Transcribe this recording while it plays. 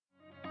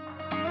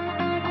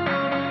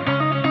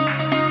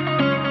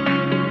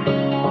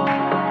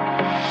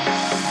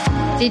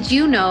Did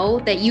you know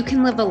that you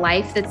can live a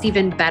life that's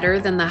even better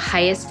than the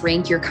highest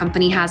rank your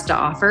company has to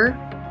offer?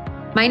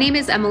 My name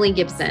is Emily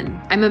Gibson.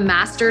 I'm a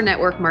master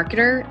network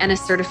marketer and a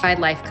certified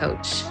life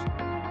coach.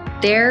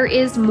 There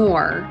is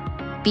more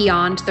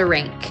beyond the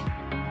rank.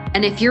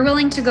 And if you're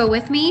willing to go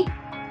with me,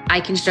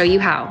 I can show you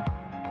how.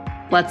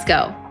 Let's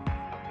go.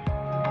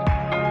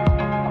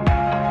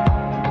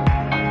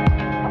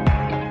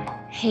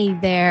 Hey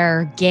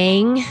there,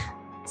 gang.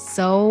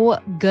 So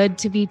good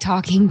to be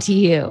talking to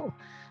you.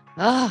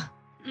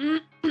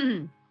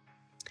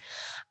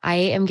 I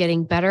am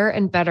getting better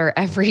and better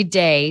every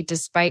day,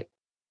 despite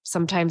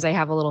sometimes I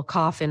have a little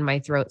cough in my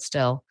throat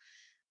still.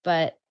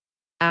 But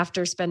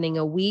after spending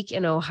a week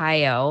in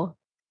Ohio,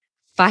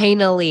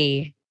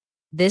 finally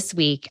this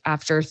week,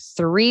 after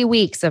 3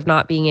 weeks of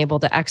not being able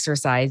to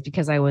exercise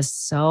because I was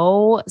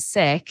so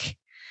sick,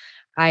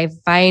 I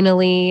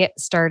finally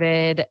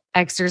started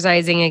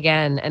exercising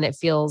again, and it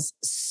feels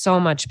so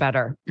much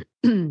better.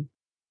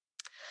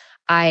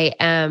 I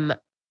am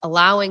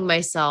allowing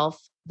myself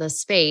the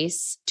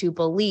space to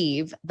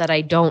believe that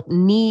I don't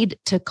need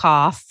to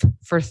cough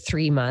for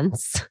 3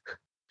 months.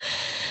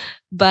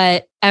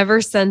 But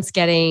ever since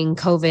getting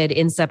COVID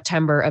in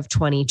September of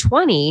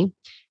 2020,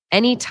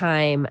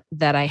 anytime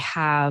that I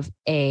have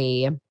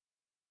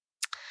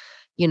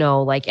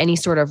like any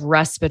sort of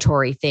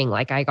respiratory thing,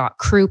 like I got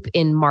croup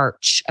in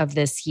March of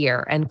this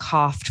year and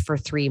coughed for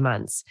 3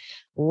 months.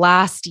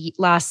 Last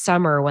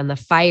summer, when the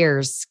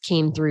fires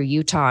came through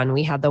Utah and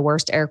we had the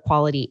worst air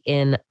quality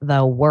in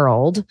the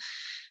world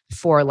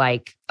for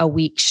like a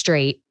week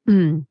straight,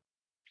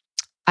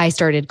 I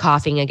started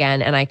coughing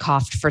again and I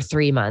coughed for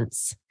 3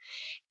 months.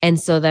 And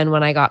so then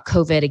when I got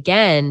COVID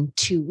again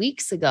 2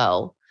 weeks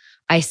ago,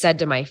 I said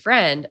to my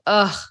friend,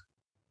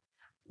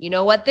 you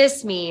know what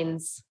this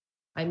means?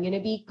 I'm going to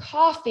be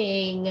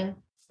coughing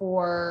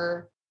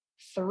for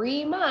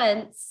 3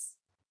 months.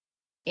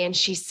 And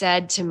she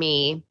said to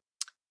me,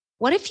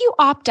 what if you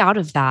opt out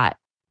of that?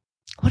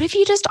 What if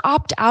you just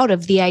opt out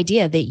of the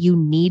idea that you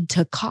need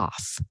to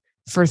cough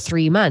for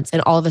 3 months?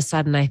 And all of a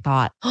sudden I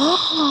thought,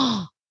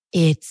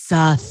 it's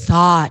a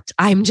thought.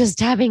 I'm just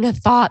having a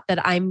thought that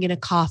I'm going to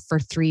cough for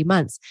 3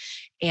 months.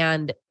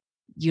 And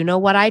you know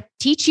what I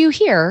teach you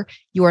here?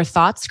 Your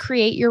thoughts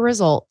create your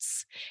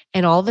results.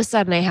 And all of a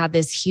sudden I had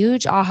this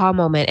huge aha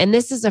moment. And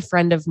this is a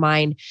friend of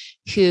mine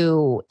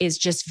who is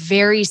just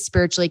very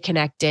spiritually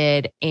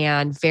connected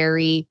and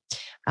very,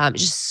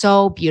 just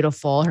so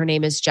beautiful. Her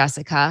name is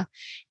Jessica.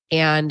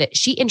 And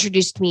she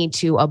introduced me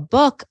to a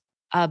book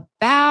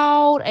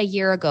about a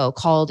year ago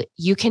called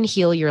You Can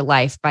Heal Your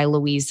Life by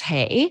Louise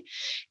Hay.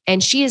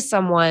 And she is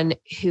someone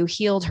who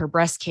healed her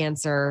breast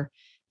cancer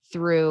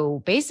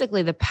through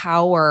basically the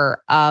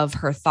power of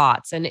her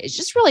thoughts. And it's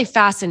just really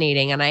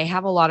fascinating. And I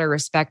have a lot of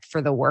respect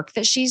for the work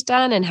that she's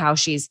done and how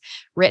she's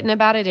written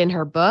about it in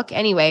her book.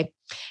 Anyway,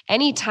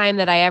 anytime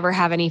that I ever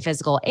have any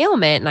physical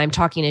ailment and I'm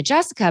talking to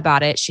Jessica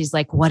about it, she's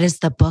like, what does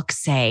the book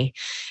say?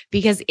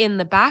 Because in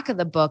the back of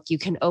the book, you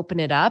can open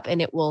it up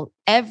and it will,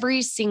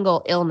 every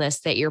single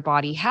illness that your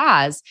body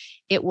has,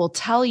 it will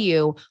tell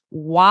you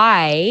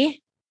why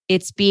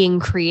it's being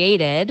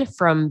created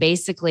from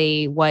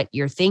basically what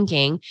you're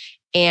thinking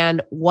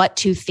and what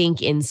to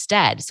think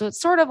instead. So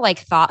it's sort of like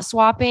thought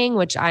swapping,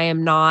 which I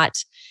am not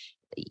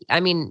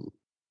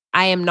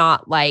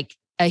like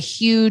a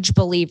huge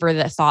believer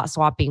that thought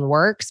swapping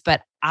works,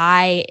 but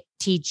I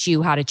teach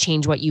you how to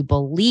change what you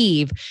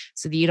believe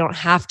so that you don't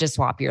have to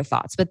swap your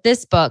thoughts. But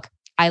this book,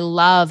 I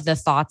love the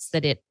thoughts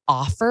that it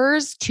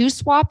offers to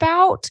swap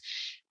out,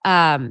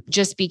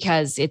 just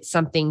because it's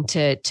something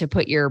to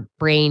put your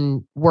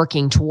brain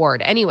working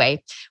toward.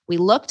 Anyway, we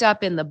looked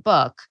up in the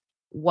book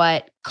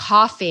what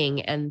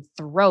coughing and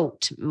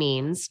throat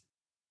means.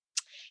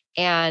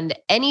 And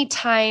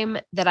anytime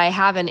that I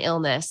have an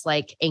illness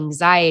like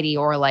anxiety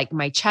or like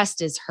my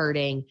chest is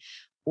hurting,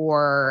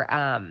 or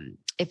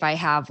if I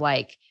have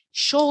like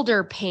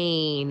shoulder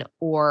pain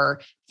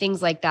or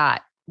things like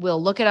that,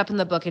 we'll look it up in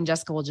the book and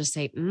Jessica will just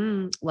say,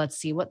 let's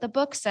see what the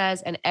book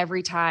says. And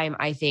every time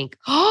I think,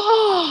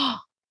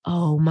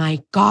 oh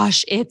my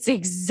gosh, it's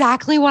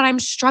exactly what I'm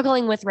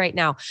struggling with right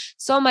now.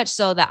 So much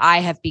so that I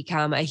have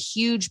become a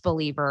huge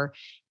believer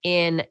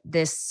in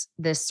this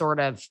sort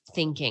of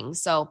thinking.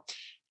 So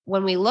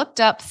when we looked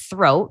up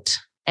throat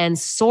and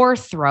sore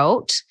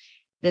throat,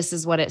 this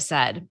is what it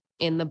said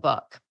in the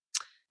book.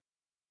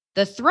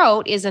 The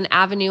throat is an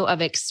avenue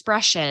of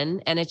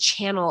expression and a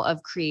channel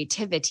of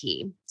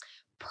creativity.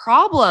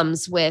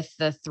 Problems with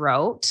the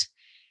throat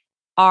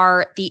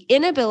are the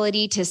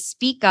inability to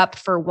speak up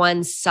for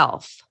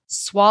oneself,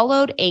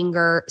 swallowed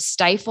anger,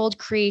 stifled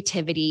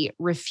creativity,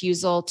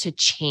 refusal to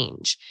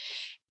change.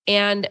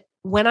 And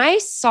when I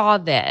saw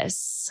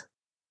this,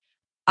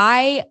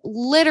 I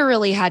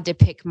literally had to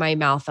pick my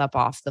mouth up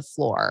off the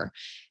floor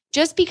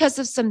just because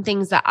of some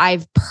things that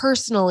I've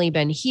personally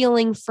been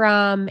healing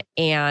from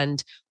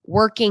and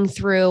working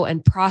through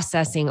and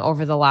processing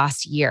over the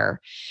last year.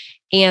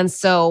 And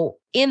so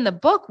in the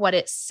book, what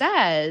it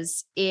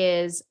says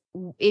is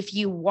if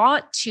you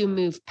want to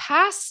move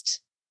past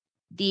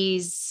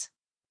these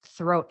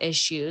throat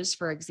issues,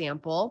 for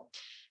example,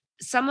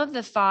 some of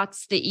the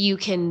thoughts that you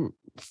can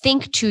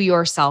think to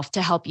yourself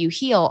to help you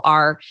heal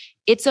are,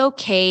 it's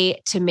okay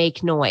to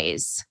make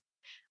noise.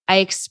 I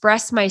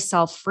express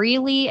myself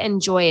freely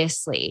and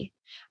joyously.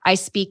 I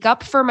speak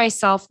up for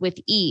myself with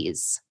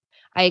ease.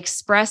 I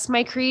express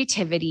my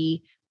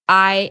creativity.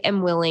 I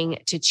am willing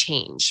to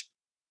change.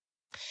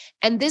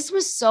 And this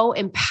was so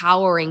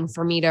empowering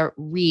for me to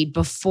read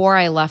before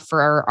I left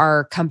for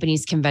our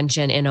company's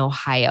convention in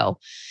Ohio.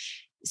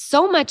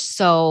 So much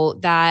so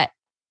that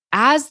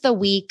as the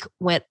week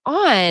went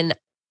on,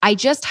 I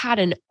just had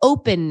an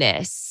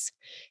openness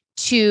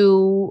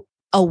to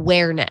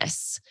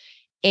awareness.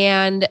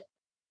 And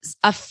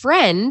a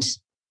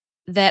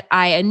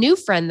new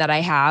friend that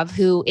I have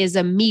who is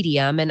a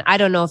medium, and I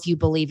don't know if you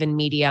believe in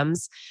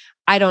mediums.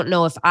 I don't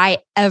know if I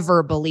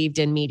ever believed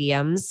in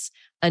mediums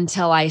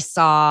until I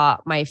saw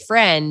my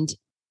friend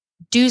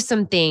do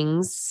some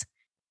things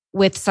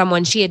with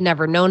someone she had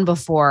never known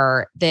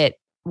before that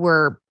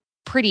were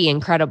pretty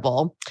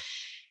incredible.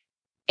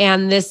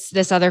 And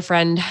this other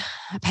friend,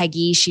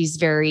 Peggy, she's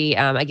very,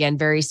 again,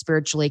 very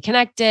spiritually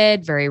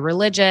connected, very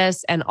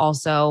religious, and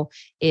also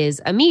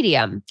is a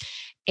medium.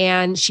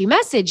 And she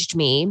messaged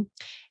me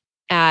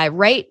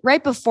right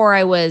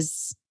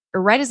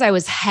as I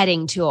was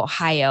heading to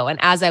Ohio, and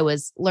as I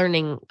was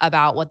learning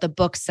about what the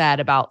book said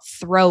about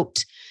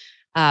throat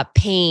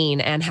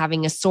pain and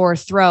having a sore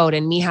throat,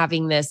 and me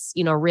having this,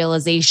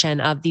 realization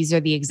of these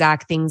are the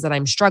exact things that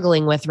I'm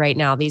struggling with right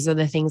now. These are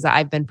the things that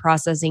I've been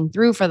processing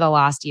through for the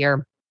last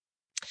year.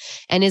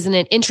 And isn't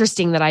it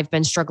interesting that I've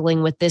been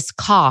struggling with this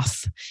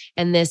cough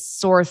and this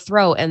sore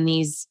throat and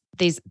these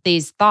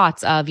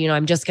thoughts of,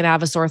 I'm just going to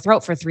have a sore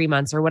throat for 3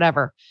 months or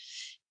whatever.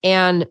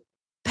 And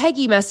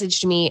Peggy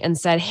messaged me and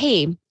said,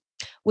 hey,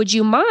 would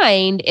you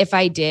mind if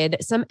I did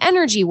some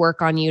energy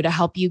work on you to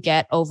help you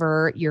get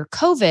over your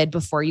COVID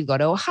before you go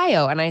to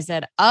Ohio? And I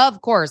said,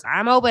 of course,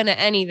 I'm open to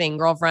anything,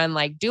 girlfriend.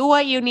 Like, do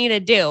what you need to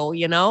do,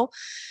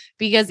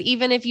 because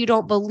even if you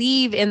don't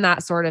believe in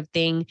that sort of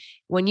thing,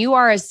 when you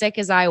are as sick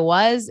as I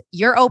was,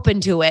 you're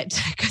open to it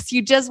because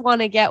you just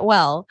want to get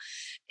well.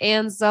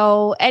 And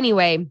so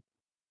anyway,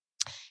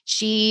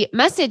 she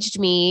messaged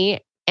me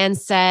and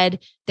said,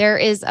 there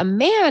is a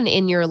man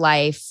in your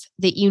life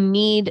that you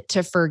need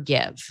to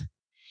forgive.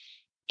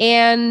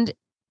 And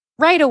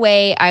right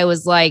away, I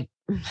was like,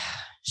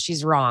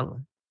 she's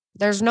wrong.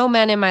 There's no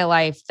men in my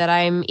life that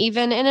I'm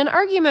even in an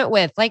argument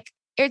with. Like,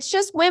 it's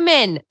just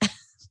women.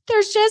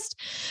 There's just,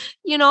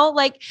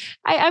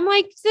 I'm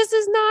like, this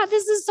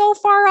is so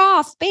far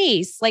off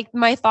base. Like,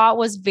 my thought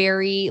was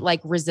very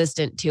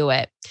resistant to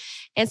it.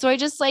 And so I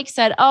just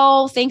said,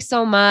 oh, thanks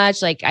so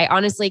much. Like, I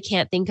honestly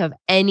can't think of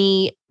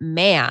any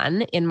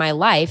man in my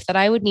life that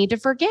I would need to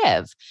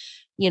forgive,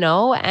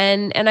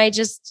 and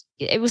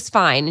it was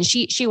fine. And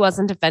she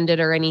wasn't offended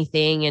or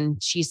anything.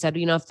 And she said,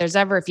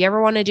 if you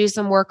ever want to do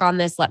some work on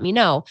this, let me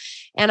know.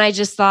 And I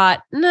just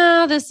thought,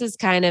 no, this is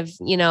kind of,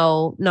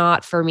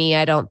 not for me,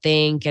 I don't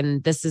think.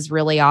 And this is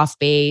really off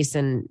base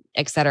and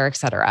et cetera, et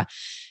cetera.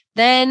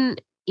 Then,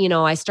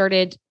 I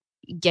started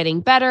getting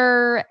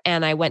better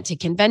and I went to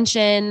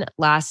convention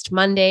last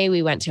Monday.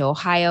 We went to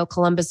Ohio,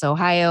 Columbus,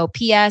 Ohio.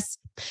 P.S.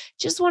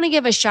 Just want to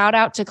give a shout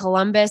out to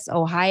Columbus,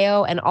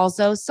 Ohio. And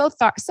also so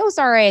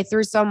sorry I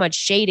threw so much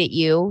shade at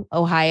you,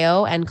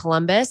 Ohio and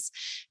Columbus,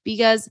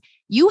 because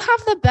you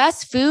have the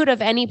best food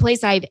of any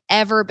place I've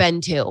ever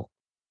been to.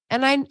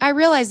 And I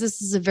realize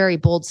this is a very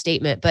bold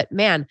statement, but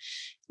man,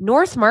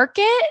 North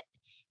Market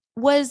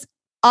was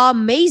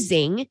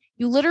amazing.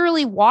 You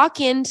literally walk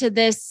into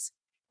this.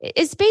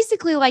 It's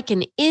basically like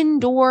an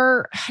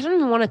indoor, I don't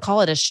even want to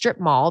call it a strip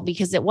mall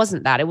because it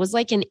wasn't that. It was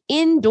like an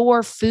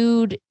indoor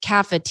food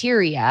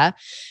cafeteria,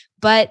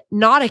 but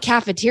not a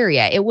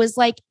cafeteria. It was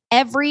like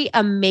every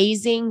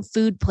amazing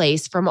food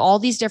place from all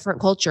these different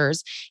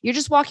cultures. You're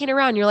just walking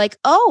around. You're like,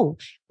 oh,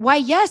 why,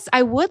 yes,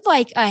 I would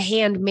like a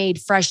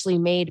handmade, freshly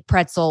made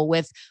pretzel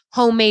with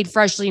homemade,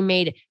 freshly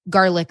made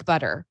garlic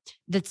butter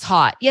that's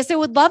hot. Yes, I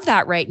would love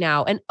that right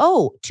now. And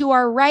oh, to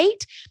our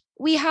right,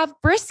 we have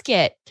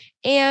brisket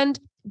and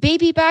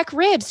baby back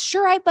ribs.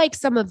 Sure, I'd like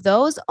some of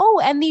those.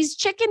 Oh, and these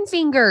chicken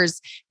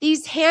fingers,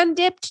 these hand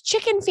dipped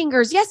chicken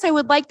fingers. Yes, I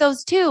would like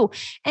those too.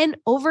 And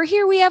over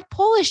here we have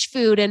Polish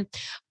food. And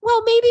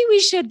well, maybe we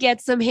should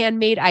get some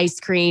handmade ice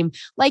cream.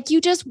 Like, you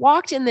just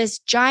walked in this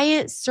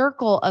giant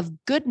circle of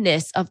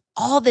goodness of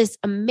all this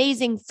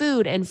amazing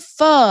food and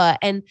pho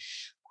and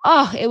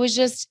oh, it was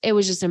just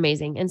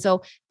amazing. And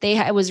so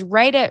it was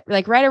right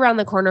around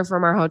the corner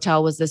from our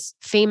hotel was this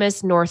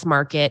famous North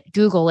Market.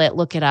 Google it,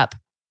 look it up.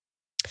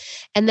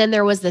 And then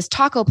there was this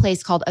taco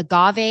place called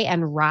Agave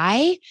and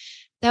Rye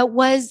that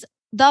was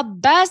the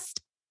best,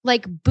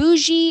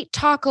 bougie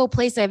taco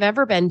place I've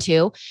ever been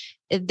to.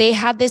 They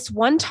had this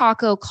one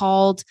taco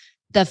called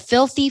the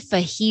Filthy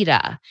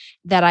Fajita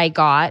that I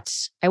got.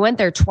 I went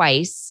there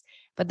twice,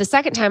 but the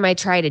second time I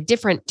tried a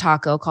different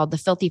taco called the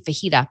Filthy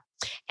Fajita.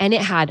 And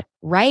it had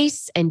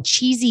rice and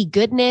cheesy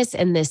goodness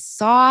and this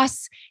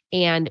sauce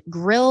and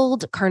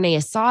grilled carne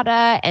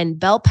asada and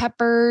bell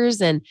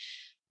peppers and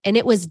and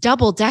it was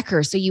double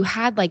decker. So you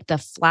had like the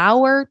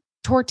flour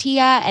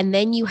tortilla, and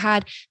then you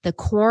had the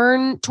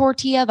corn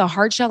tortilla, the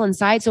hard shell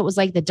inside. So it was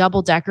like the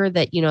double decker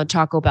that,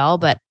 Taco Bell,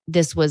 but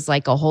this was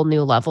like a whole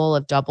new level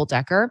of double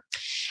decker.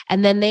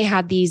 And then they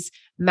had these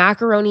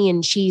macaroni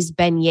and cheese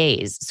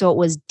beignets. So it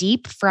was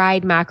deep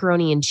fried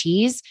macaroni and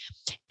cheese.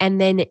 And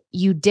then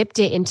you dipped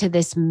it into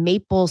this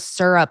maple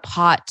syrup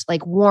hot,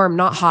 like warm,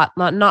 not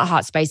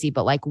hot spicy,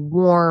 but like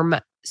warm,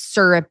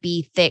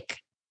 syrupy, thick,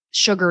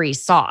 sugary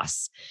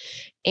sauce.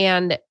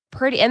 And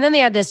then they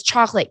had this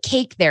chocolate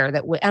cake there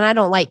and I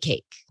don't like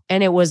cake.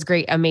 And it was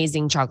great,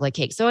 amazing chocolate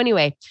cake. So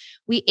anyway,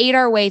 we ate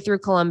our way through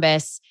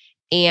Columbus,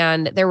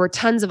 and there were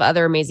tons of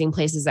other amazing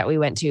places that we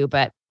went to,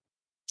 but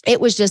it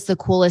was just the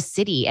coolest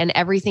city, and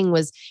everything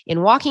was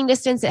in walking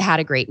distance. It had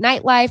a great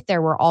nightlife.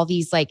 There were all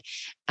these like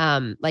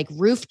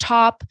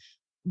rooftop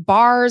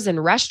bars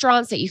and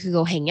restaurants that you could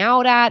go hang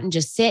out at and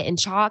just sit and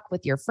talk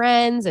with your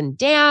friends and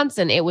dance.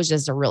 And it was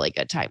just a really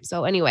good time.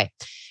 So anyway,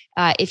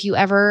 if you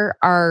ever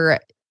are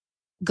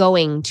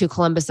going to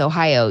Columbus,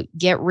 Ohio,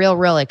 get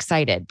real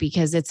excited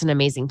because it's an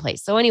amazing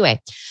place. So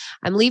anyway,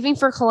 I'm leaving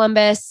for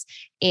Columbus,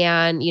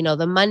 and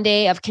the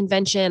Monday of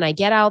convention, I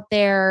get out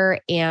there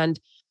and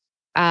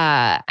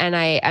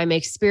I'm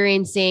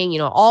experiencing,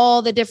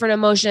 all the different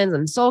emotions.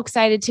 I'm so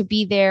excited to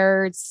be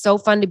there. It's so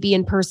fun to be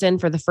in person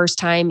for the first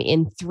time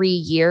in 3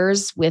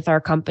 years with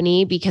our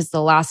company, because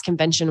the last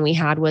convention we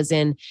had was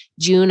in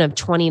June of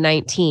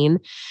 2019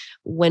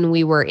 when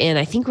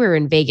I think we were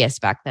in Vegas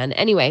back then.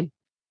 Anyway,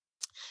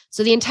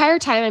 so the entire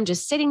time I'm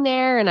just sitting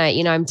there, and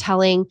I'm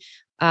telling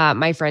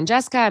my friend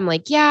Jessica, I'm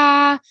like,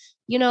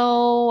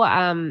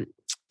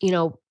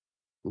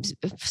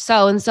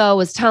 so-and-so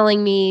was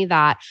telling me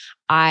that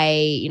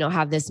I,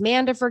 have this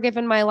man to forgive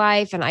in my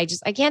life. And I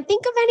can't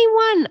think of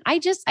anyone. I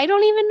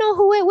don't even know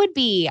who it would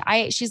be.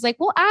 She's like,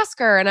 well, ask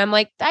her. And I'm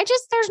like,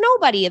 there's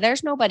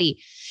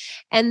nobody.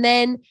 And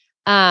then,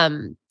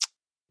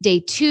 day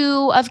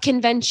 2 of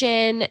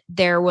convention,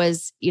 there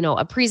was,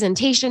 a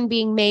presentation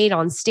being made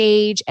on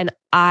stage, and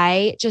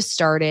I just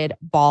started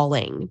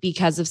bawling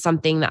because of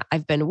something that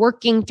I've been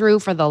working through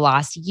for the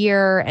last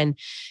year, and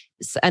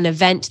an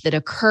event that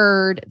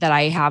occurred that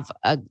I have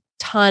a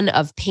ton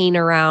of pain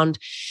around.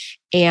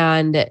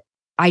 And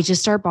I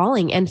just start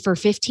bawling. And for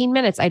 15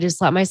 minutes, I just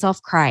let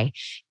myself cry.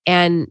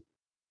 And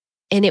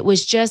it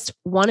was just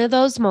one of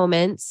those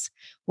moments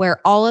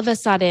where all of a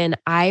sudden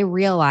I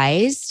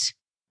realized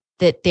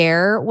that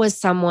there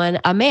was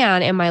a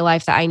man in my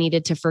life that I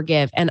needed to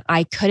forgive. And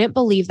I couldn't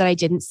believe that I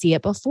didn't see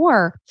it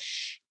before.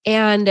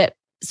 And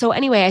so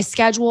anyway, I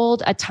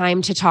scheduled a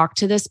time to talk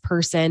to this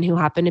person who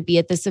happened to be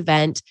at this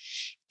event.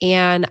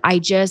 And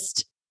I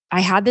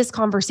had this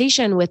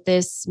conversation with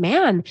this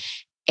man,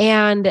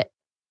 and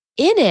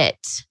in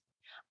it,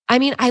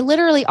 I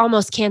literally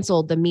almost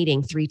canceled the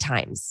meeting 3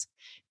 times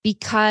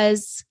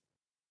because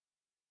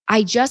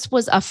I just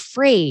was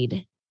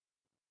afraid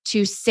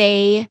to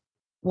say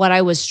what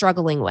I was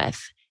struggling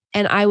with.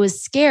 And I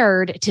was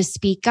scared to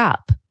speak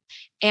up.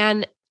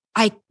 But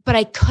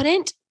I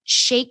couldn't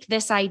shake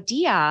this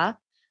idea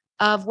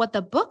of what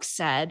the book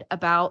said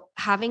about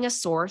having a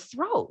sore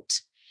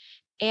throat.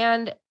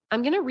 And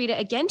I'm going to read it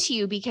again to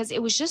you because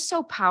it was just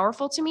so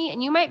powerful to me.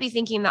 And you might be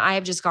thinking that I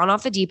have just gone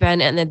off the deep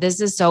end and that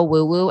this is so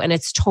woo-woo, and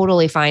it's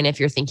totally fine if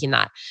you're thinking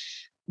that.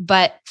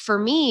 But for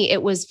me,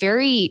 it was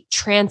very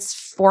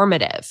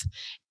transformative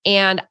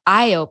and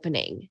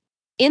eye-opening.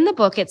 In the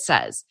book, it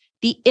says,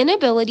 the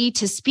inability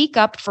to speak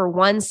up for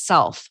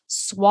oneself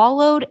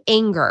swallowed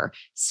anger,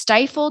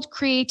 stifled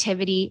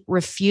creativity,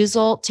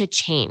 refusal to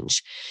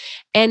change.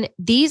 And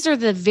these are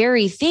the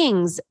very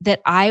things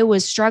that I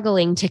was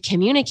struggling to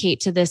communicate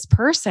to this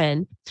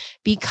person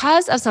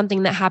because of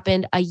something that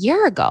happened a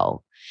year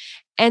ago.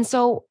 And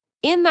so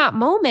in that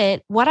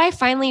moment, what I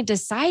finally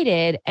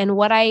decided and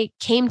what I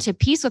came to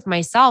peace with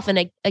myself,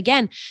 and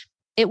again,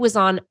 it was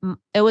on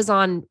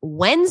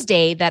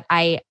Wednesday that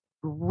I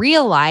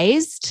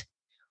realized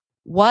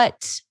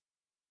what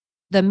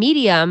the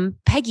medium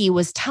Peggy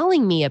was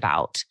telling me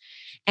about.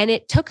 And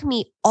it took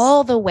me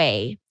all the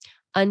way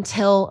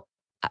until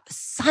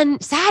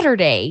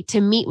Saturday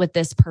to meet with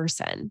this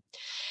person.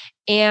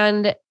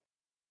 And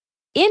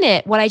in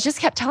it, what I just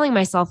kept telling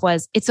myself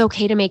was, it's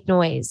okay to make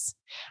noise.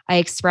 I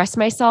express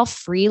myself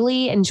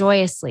freely and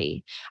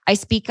joyously. I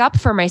speak up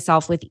for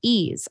myself with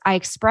ease. I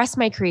express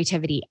my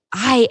creativity.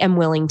 I am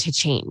willing to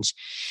change.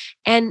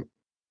 And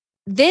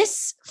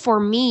this for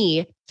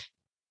me,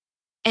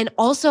 and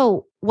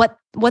also what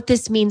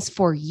this means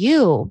for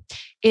you,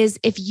 is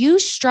if you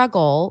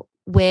struggle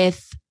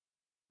with,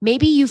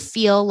 maybe you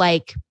feel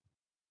like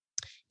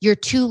you're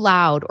too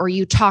loud, or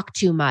you talk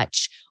too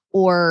much,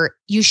 or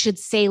you should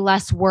say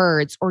less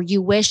words, or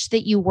you wish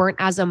that you weren't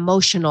as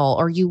emotional,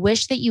 or you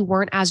wish that you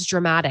weren't as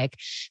dramatic.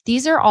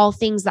 These are all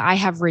things that I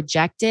have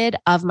rejected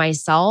of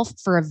myself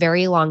for a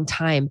very long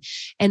time.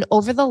 And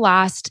over the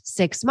last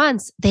 6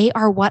 months, they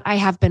are what I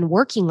have been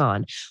working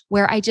on,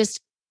 where I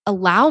just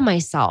allow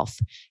myself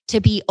to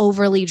be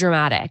overly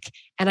dramatic,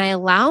 and I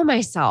allow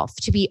myself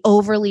to be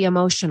overly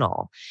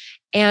emotional.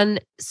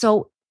 And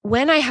so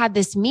when I had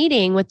this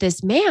meeting with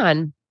this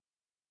man,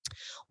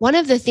 one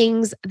of the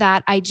things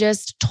that I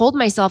just told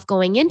myself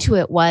going into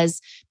it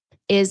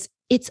is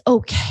it's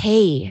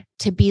okay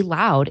to be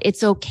loud.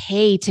 It's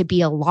okay to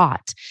be a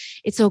lot.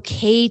 It's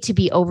okay to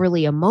be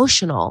overly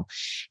emotional.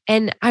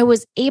 And I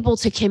was able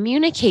to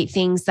communicate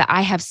things that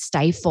I have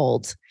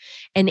stifled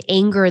and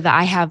anger that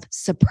I have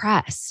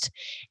suppressed.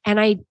 And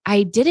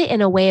I did it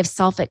in a way of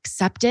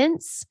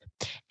self-acceptance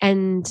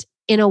and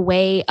in a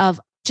way of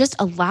just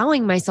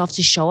allowing myself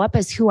to show up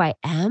as who I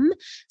am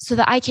so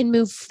that I can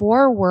move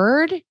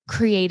forward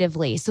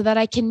creatively, so that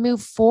I can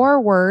move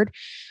forward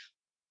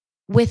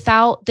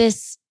without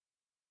this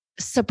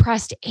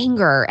suppressed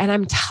anger. And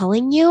I'm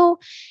telling you,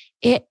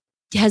 it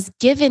has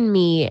given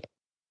me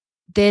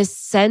this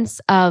sense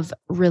of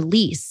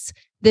release,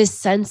 this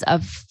sense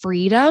of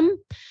freedom,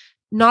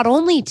 not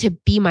only to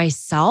be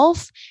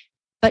myself,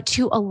 but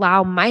to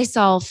allow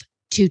myself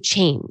to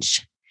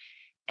change.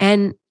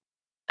 And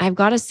I've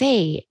got to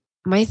say,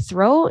 my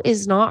throat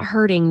is not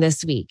hurting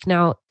this week.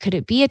 Now, could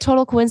it be a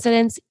total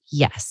coincidence?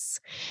 Yes.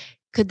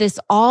 Could this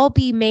all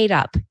be made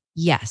up?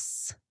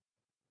 Yes.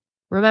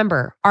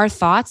 Remember, our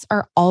thoughts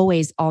are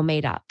always all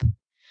made up.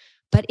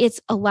 But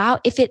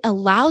if it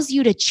allows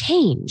you to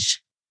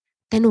change,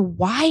 then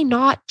why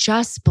not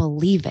just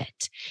believe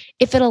it?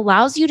 If it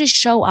allows you to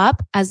show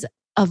up as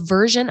a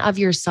version of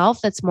yourself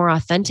that's more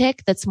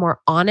authentic, that's more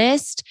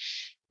honest,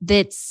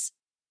 that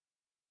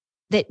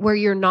where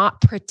you're not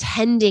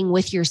pretending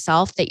with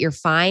yourself that you're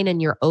fine and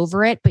you're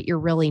over it, but you're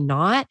really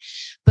not,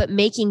 but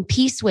making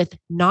peace with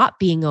not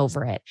being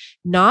over it,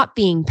 not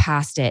being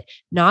past it,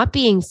 not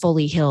being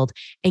fully healed,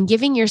 and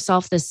giving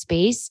yourself the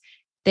space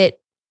that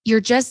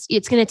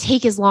it's going to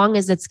take as long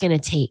as it's going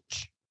to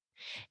take.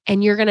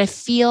 And you're going to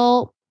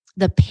feel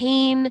the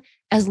pain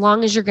as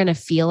long as you're going to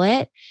feel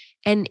it.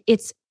 And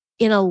it's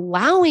in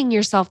allowing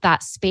yourself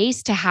that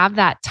space to have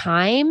that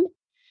time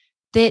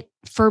that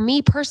for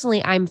me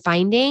personally, I'm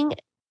finding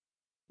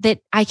that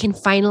I can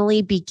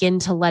finally begin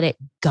to let it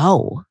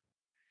go.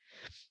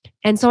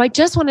 And so I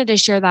just wanted to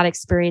share that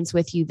experience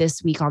with you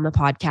this week on the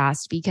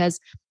podcast, because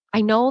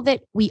I know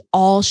that we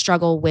all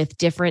struggle with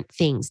different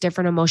things,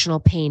 different emotional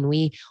pain.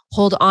 We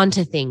hold on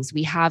to things.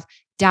 We have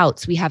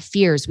doubts. We have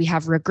fears. We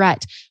have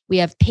regret. We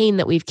have pain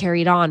that we've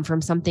carried on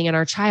from something in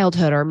our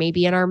childhood, or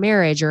maybe in our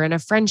marriage, or in a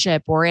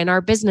friendship, or in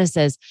our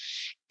businesses.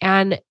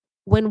 And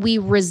when we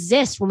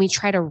resist, when we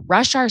try to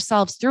rush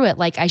ourselves through it,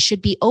 like I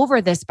should be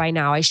over this by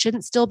now, I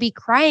shouldn't still be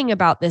crying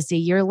about this a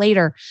year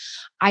later.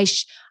 I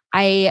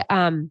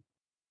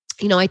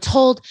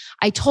told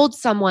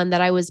someone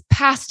that I was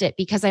past it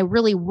because I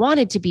really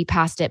wanted to be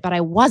past it, but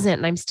I wasn't,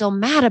 and I'm still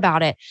mad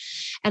about it.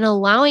 And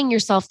allowing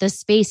yourself this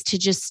space to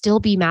just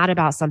still be mad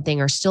about something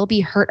or still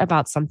be hurt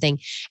about something,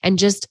 and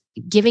just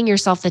giving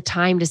yourself the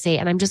time to say,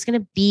 and I'm just going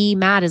to be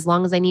mad as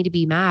long as I need to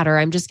be mad, or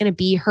I'm just going to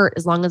be hurt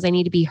as long as I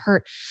need to be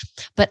hurt.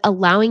 But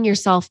allowing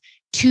yourself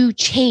to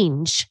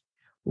change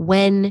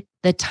when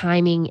the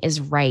timing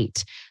is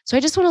right. So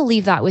I just want to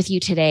leave that with you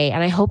today.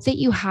 And I hope that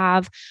you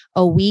have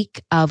a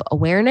week of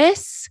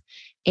awareness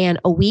and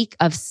a week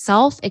of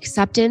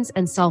self-acceptance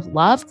and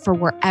self-love for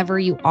wherever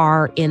you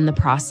are in the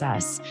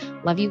process.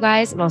 Love you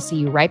guys, and I'll see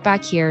you right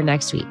back here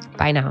next week.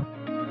 Bye now.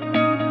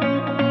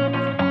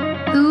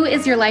 Who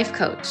is your life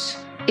coach?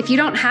 If you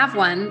don't have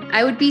one,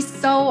 I would be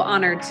so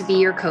honored to be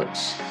your coach.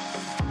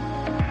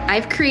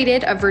 I've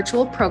created a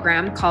virtual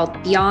program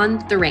called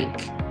Beyond the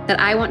Rank that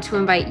I want to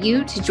invite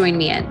you to join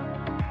me in.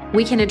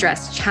 We can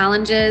address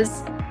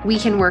challenges, we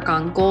can work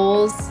on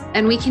goals,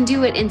 and we can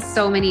do it in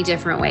so many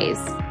different ways.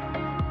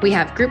 We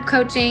have group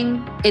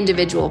coaching,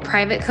 individual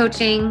private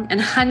coaching,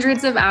 and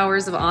hundreds of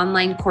hours of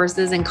online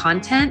courses and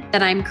content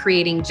that I'm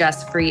creating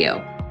just for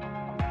you.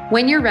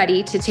 When you're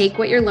ready to take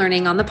what you're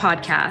learning on the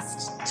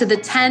podcast to the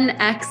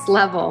 10x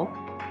level,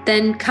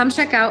 then come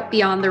check out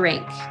Beyond the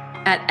Rank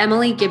at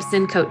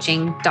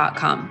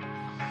emilygibsoncoaching.com.